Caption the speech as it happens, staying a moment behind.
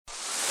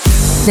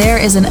There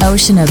is an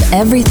ocean of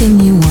everything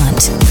you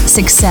want: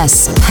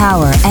 success,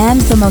 power,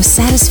 and the most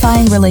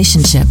satisfying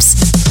relationships.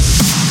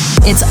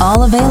 It's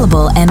all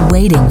available and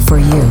waiting for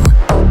you.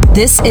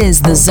 This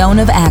is The Zone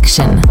of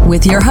Action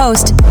with your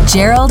host,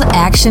 Gerald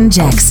Action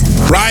Jackson.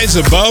 Rise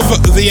above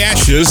the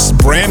ashes,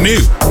 brand new.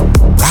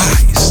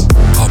 Rise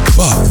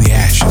above the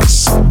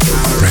ashes,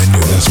 brand new.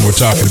 That's what we're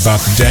talking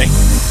about today.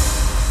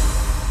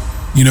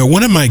 You know,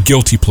 one of my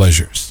guilty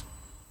pleasures,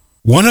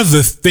 one of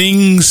the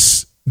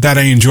things that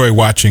I enjoy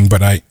watching,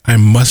 but I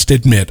must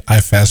admit,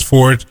 I fast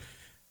forward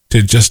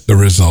to just the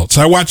results.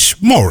 I watch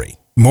Maury.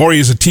 Maury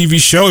is a TV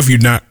show, if you're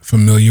not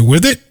familiar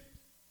with it,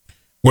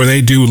 where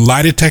they do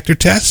lie detector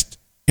test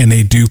and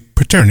they do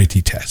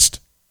paternity test.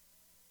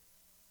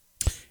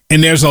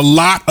 And there's a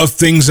lot of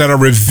things that are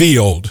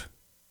revealed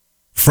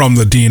from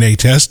the DNA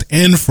test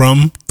and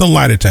from the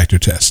lie detector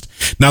test.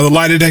 Now, the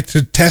lie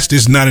detector test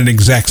is not an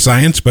exact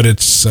science, but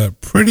it's a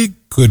pretty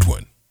good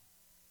one.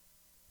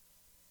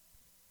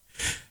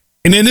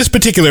 And in this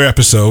particular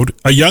episode,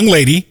 a young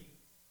lady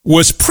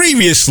was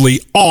previously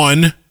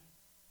on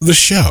the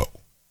show.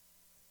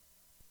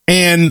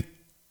 And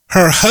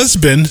her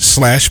husband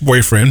 /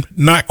 boyfriend,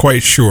 not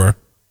quite sure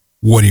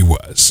what he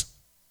was,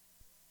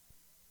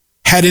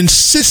 had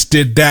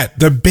insisted that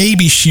the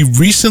baby she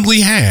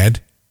recently had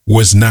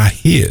was not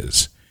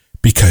his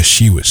because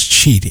she was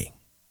cheating.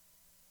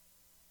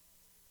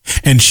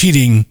 And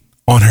cheating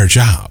on her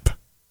job.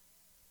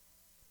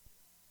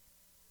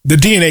 The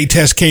DNA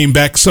test came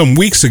back some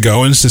weeks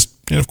ago and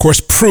of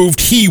course proved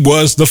he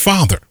was the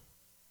father.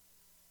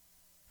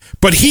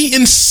 But he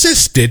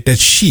insisted that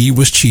she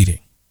was cheating.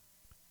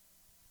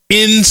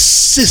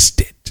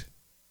 Insisted.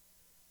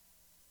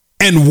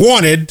 And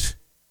wanted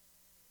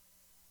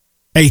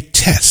a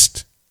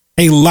test,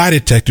 a lie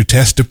detector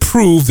test to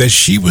prove that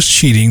she was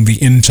cheating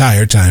the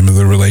entire time of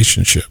the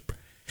relationship.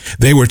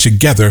 They were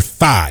together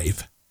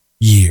 5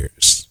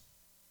 years.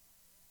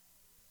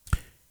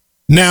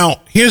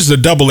 Now, here's the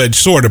double-edged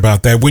sword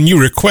about that. When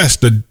you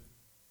request a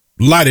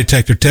lie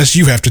detector test,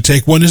 you have to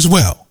take one as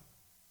well.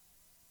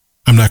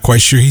 I'm not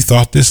quite sure he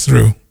thought this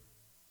through.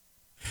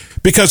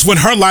 Because when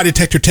her lie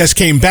detector test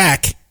came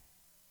back,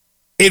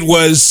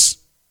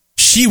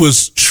 she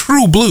was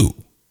true blue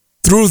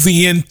through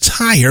the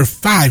entire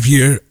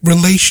 5-year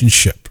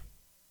relationship.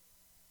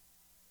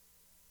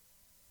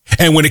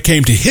 And when it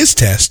came to his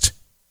test,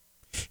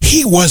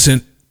 he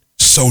wasn't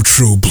so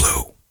true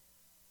blue.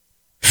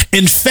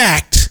 In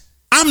fact,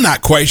 I'm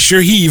not quite sure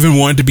he even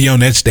wanted to be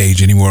on that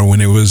stage anymore when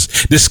it was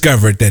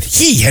discovered that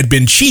he had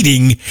been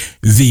cheating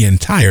the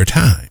entire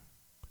time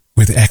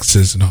with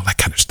exes and all that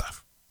kind of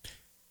stuff.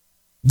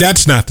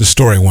 That's not the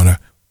story I want to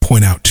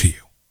point out to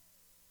you.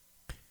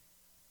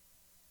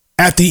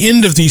 At the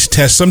end of these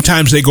tests,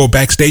 sometimes they go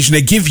backstage and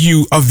they give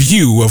you a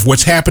view of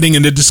what's happening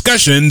in the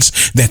discussions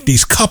that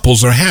these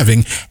couples are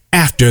having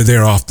after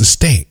they're off the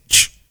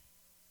stage.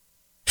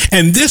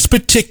 And this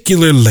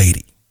particular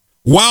lady,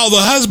 while the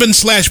husband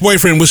 /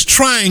 boyfriend was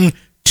trying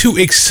to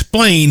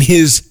explain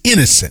his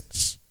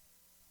innocence,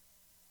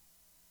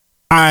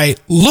 I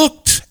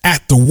looked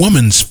at the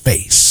woman's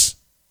face,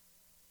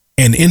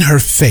 and in her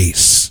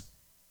face,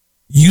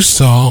 you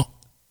saw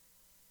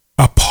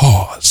a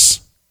pause.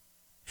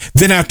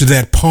 Then after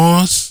that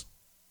pause,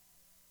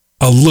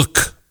 a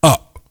look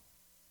up,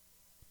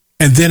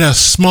 and then a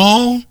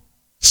small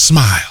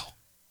smile.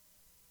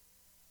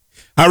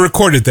 I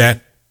recorded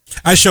that.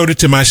 I showed it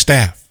to my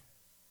staff.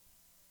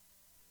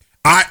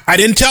 I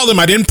didn't tell them,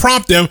 I didn't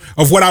prompt them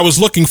of what I was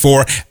looking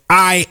for.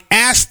 I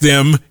asked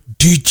them,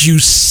 did you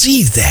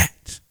see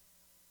that?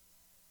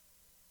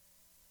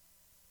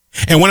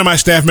 And one of my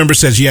staff members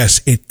says,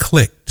 yes, it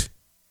clicked.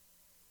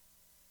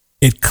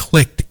 It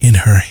clicked in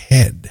her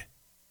head.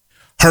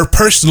 Her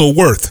personal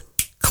worth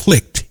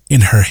clicked in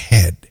her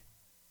head.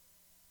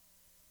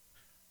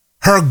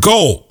 Her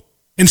goal,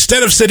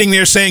 instead of sitting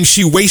there saying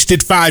she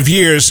wasted 5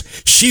 years,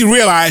 she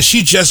realized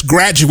she just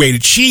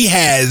graduated. She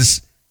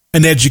has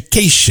an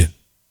education.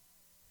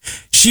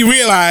 She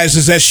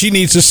realizes that she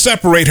needs to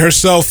separate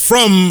herself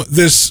from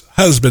this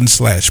husband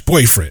 /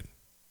 boyfriend.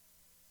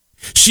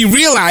 She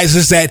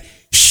realizes that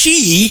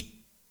she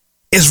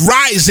is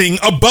rising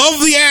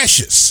above the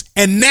ashes.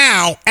 And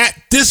now, at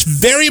this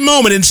very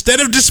moment,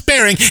 instead of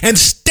despairing,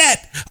 instead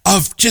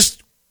of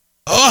just,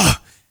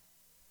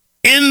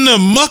 in the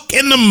muck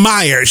and the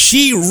mire,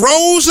 she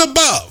rose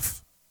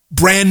above,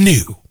 brand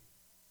new.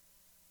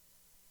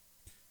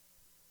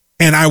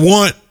 And I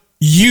want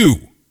you,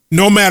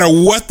 no matter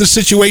what the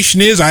situation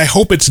is, I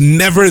hope it's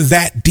never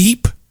that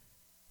deep,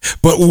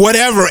 but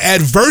whatever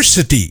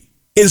adversity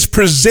is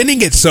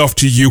presenting itself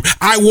to you,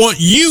 I want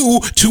you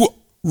to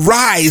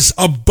rise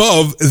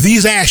above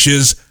these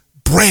ashes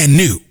brand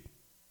new.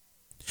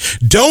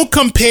 Don't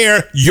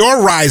compare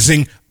your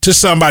rising to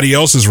somebody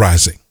else's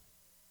rising.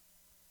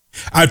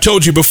 I've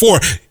told you before,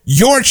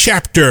 your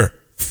chapter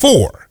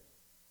 4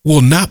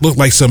 will not look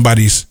like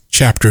somebody's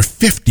chapter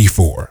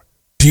 54.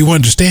 Do you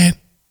understand?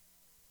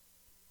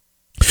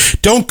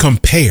 Don't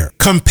compare.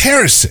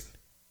 Comparison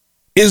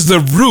is the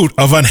root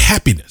of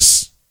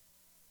unhappiness.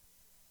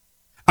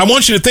 I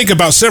want you to think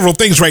about several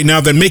things right now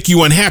that make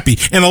you unhappy.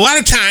 And a lot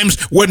of times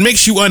what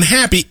makes you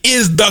unhappy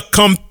is the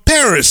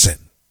comparison.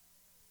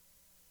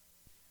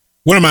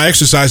 One of my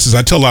exercises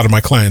I tell a lot of my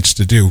clients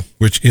to do,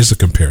 which is a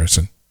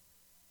comparison,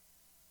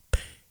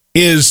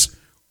 is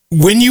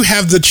when you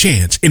have the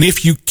chance, and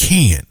if you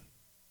can,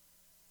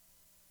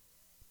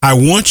 I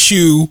want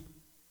you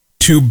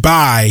to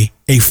buy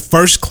a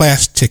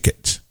first-class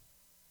ticket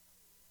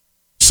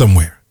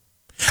somewhere.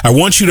 I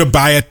want you to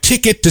buy a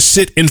ticket to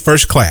sit in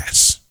first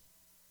class.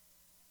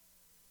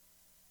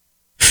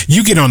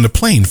 You get on the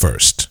plane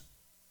first.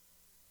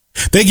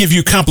 They give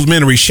you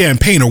complimentary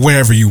champagne or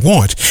wherever you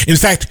want. In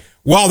fact,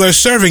 while they're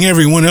serving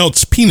everyone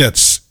else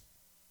peanuts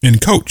in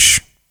coach,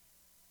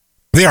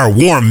 there are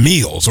warm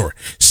meals or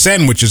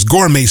sandwiches,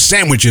 gourmet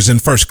sandwiches in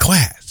first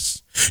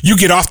class. You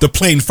get off the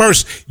plane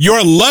first.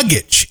 Your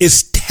luggage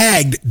is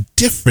tagged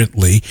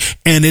differently,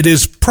 and it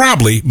is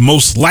probably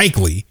most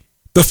likely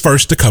the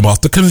first to come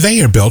off the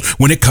conveyor belt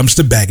when it comes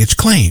to baggage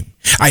claim.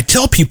 I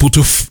tell people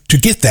to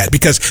get that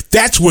because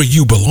that's where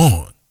you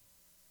belong,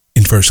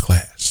 in first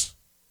class.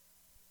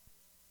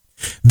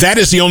 That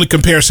is the only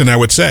comparison I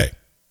would say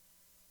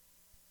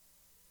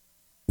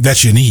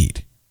that you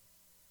need.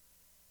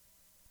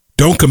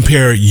 Don't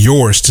compare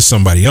yours to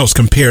somebody else.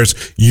 Compare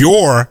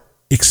your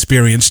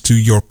experience to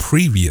your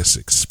previous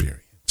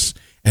experience.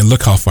 And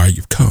look how far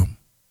you've come.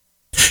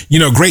 You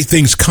know, great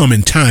things come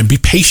in time. Be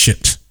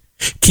patient.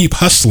 Keep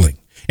hustling.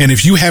 And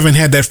if you haven't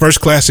had that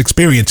first class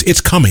experience,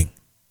 it's coming.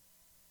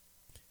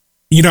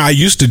 You know, I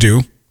used to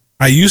do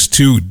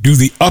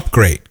the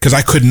upgrade because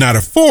I could not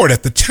afford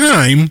at the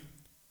time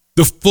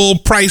the full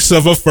price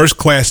of a first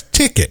class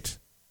ticket.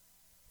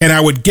 And I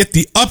would get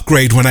the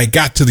upgrade when I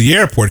got to the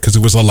airport because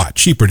it was a lot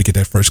cheaper to get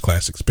that first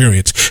class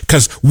experience.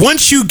 Because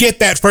once you get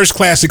that first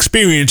class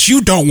experience, you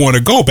don't want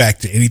to go back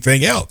to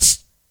anything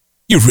else.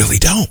 You really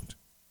don't.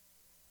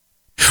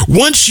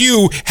 Once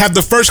you have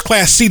the first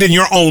class seat in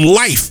your own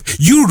life,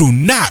 you do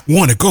not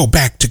want to go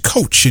back to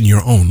coach in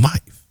your own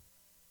life.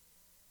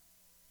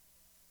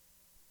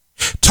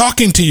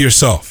 Talking to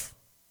yourself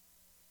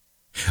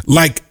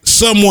like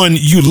someone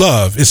you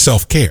love is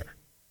self-care.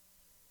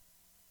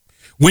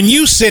 When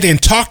you sit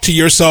and talk to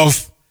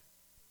yourself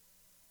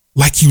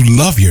like you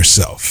love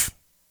yourself,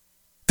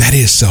 that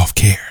is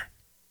self-care.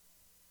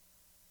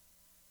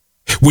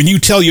 When you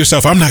tell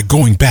yourself, I'm not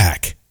going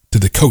back to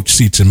the coach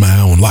seats in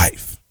my own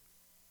life,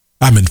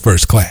 I'm in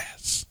first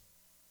class.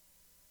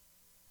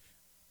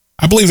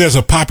 I believe there's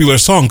a popular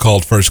song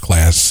called First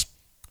Class.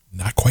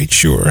 Not quite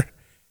sure.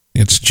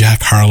 It's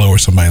Jack Harlow or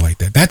somebody like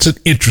that. That's an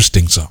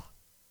interesting song.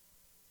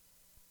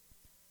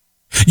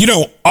 You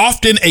know,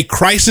 often a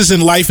crisis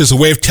in life is a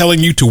way of telling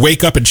you to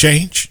wake up and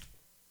change.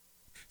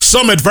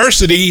 Some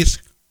adversity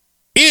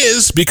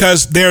is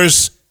because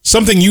there's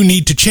something you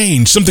need to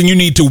change, something you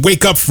need to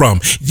wake up from.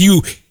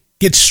 You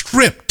get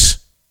stripped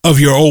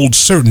of your old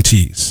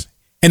certainties,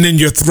 and then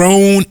you're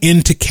thrown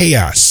into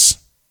chaos.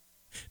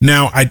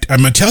 Now, I'm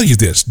going to tell you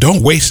this.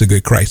 Don't waste a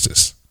good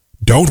crisis.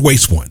 Don't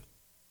waste one.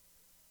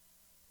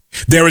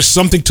 There is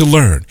something to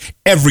learn.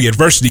 Every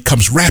adversity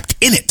comes wrapped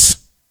in it.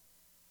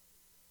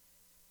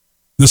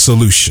 The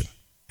solution.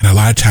 And a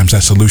lot of times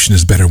that solution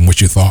is better than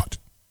what you thought.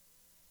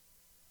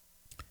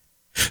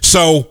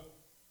 So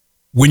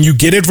when you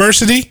get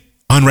adversity,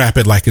 unwrap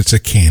it like it's a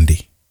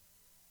candy.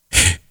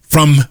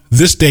 From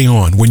this day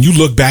on, when you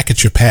look back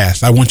at your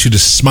past, I want you to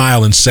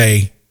smile and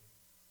say,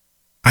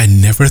 I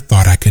never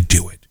thought I could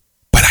do it,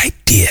 but I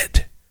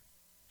did.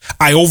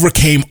 I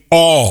overcame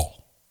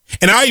all.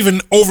 And I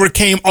even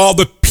overcame all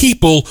the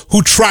people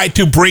who tried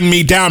to bring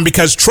me down,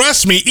 because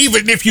trust me,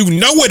 even if you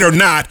know it or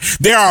not,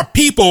 there are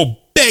people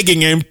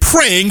begging and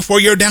praying for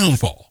your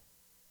downfall.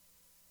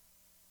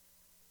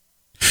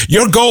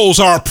 Your goals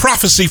are a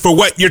prophecy for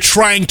what you're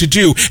trying to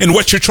do and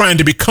what you're trying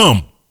to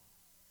become.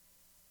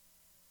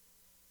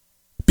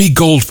 Be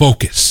goal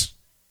focused.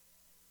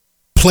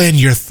 Plan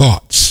your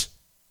thoughts.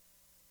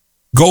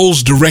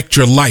 Goals direct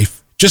your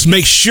life. Just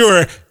make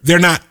sure they're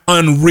not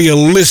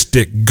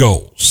unrealistic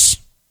goals.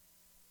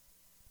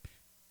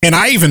 And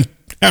I even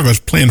have a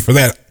plan for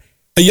that.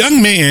 A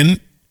young man,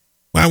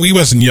 well, he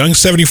wasn't young,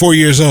 74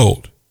 years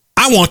old.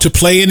 I want to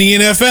play in the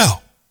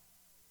NFL.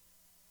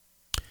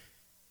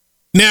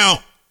 Now,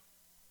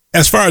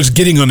 as far as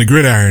getting on the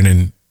gridiron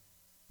and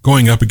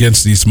going up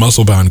against these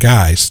muscle-bound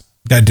guys,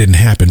 that didn't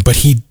happen. But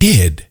he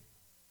did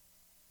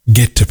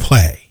get to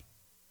play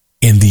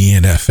in the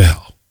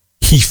NFL.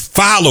 He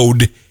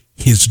followed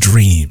his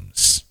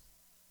dreams.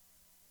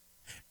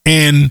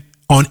 And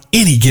on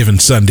any given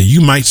Sunday,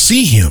 you might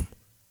see him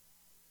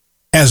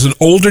as an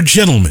older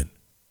gentleman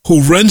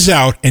who runs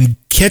out and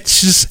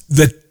catches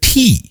the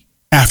tee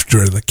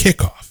after the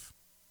kickoff.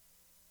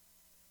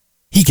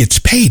 He gets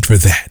paid for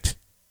that.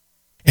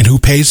 And who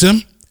pays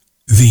him?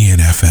 The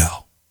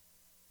NFL.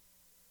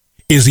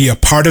 Is he a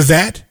part of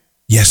that?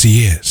 Yes,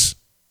 he is.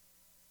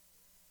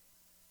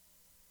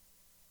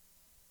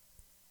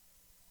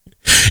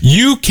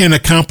 You can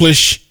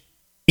accomplish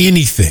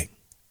anything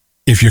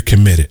if you're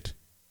committed.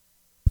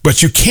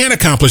 But you can't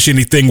accomplish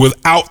anything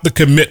without the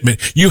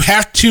commitment. You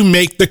have to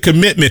make the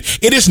commitment.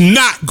 It is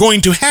not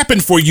going to happen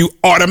for you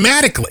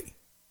automatically.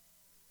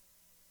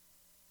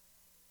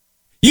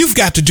 You've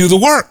got to do the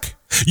work.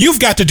 You've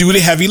got to do the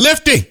heavy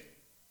lifting.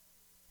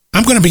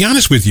 I'm going to be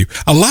honest with you.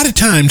 A lot of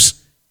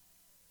times,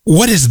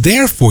 what is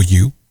there for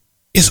you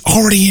is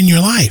already in your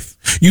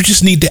life. You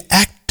just need to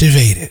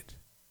activate it.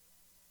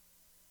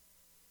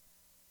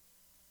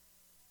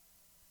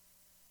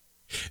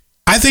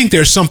 I think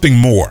there's something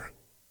more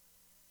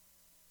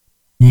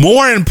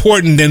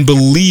important than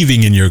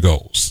believing in your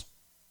goals.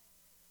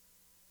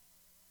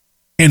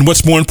 And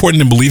what's more important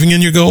than believing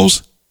in your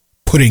goals?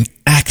 Putting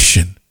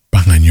action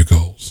behind your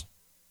goals.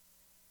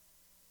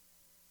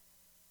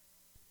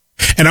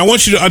 And I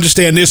want you to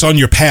understand this on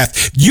your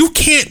path. You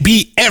can't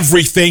be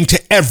everything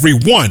to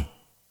everyone.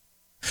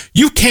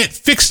 You can't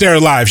fix their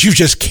lives. You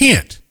just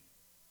can't.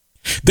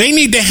 They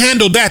need to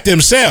handle that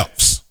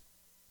themselves.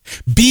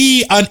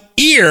 Be an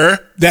ear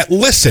that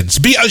listens.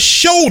 Be a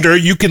shoulder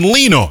you can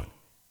lean on.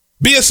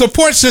 Be a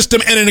support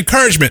system and an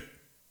encouragement.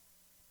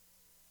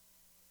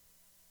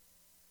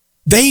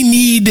 They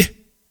need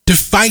to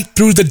fight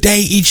through the day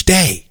each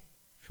day.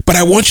 But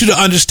I want you to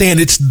understand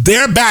it's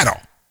their battle,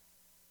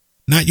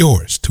 not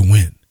yours, to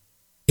win.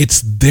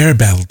 It's their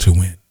battle to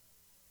win.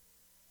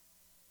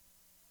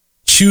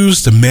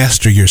 Choose to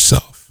master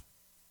yourself.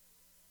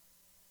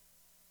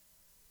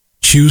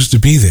 Choose to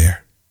be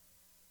there.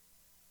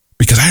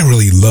 Because I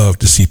really love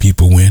to see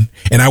people win.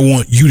 And I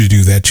want you to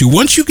do that too.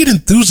 Once you get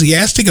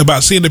enthusiastic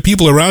about seeing the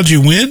people around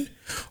you win,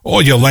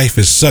 oh, your life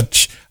is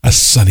such a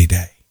sunny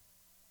day.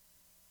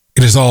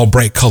 It is all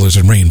bright colors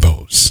and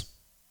rainbows.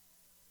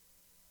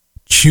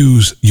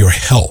 Choose your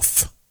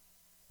health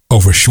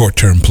over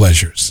short-term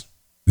pleasures.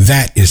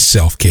 That is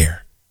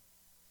self-care.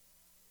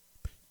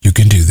 You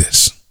can do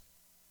this.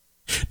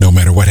 No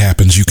matter what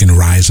happens, you can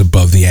rise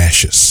above the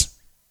ashes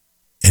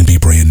and be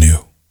brand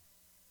new.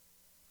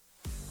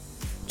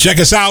 Check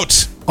us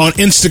out on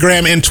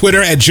Instagram and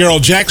Twitter at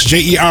Gerald Jax,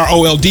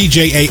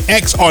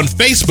 GeroldJax. On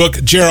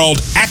Facebook, Gerald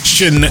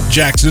Action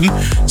Jackson,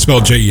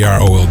 spelled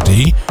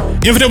Gerold.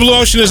 Infinite Blue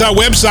Ocean is our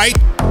website.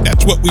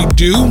 That's what we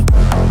do.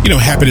 You know,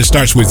 happiness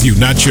starts with you,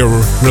 not your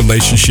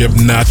relationship,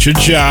 not your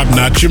job,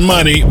 not your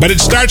money, but it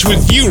starts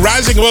with you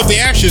rising above the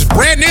ashes,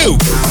 brand new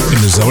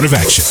in the zone of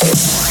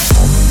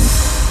action.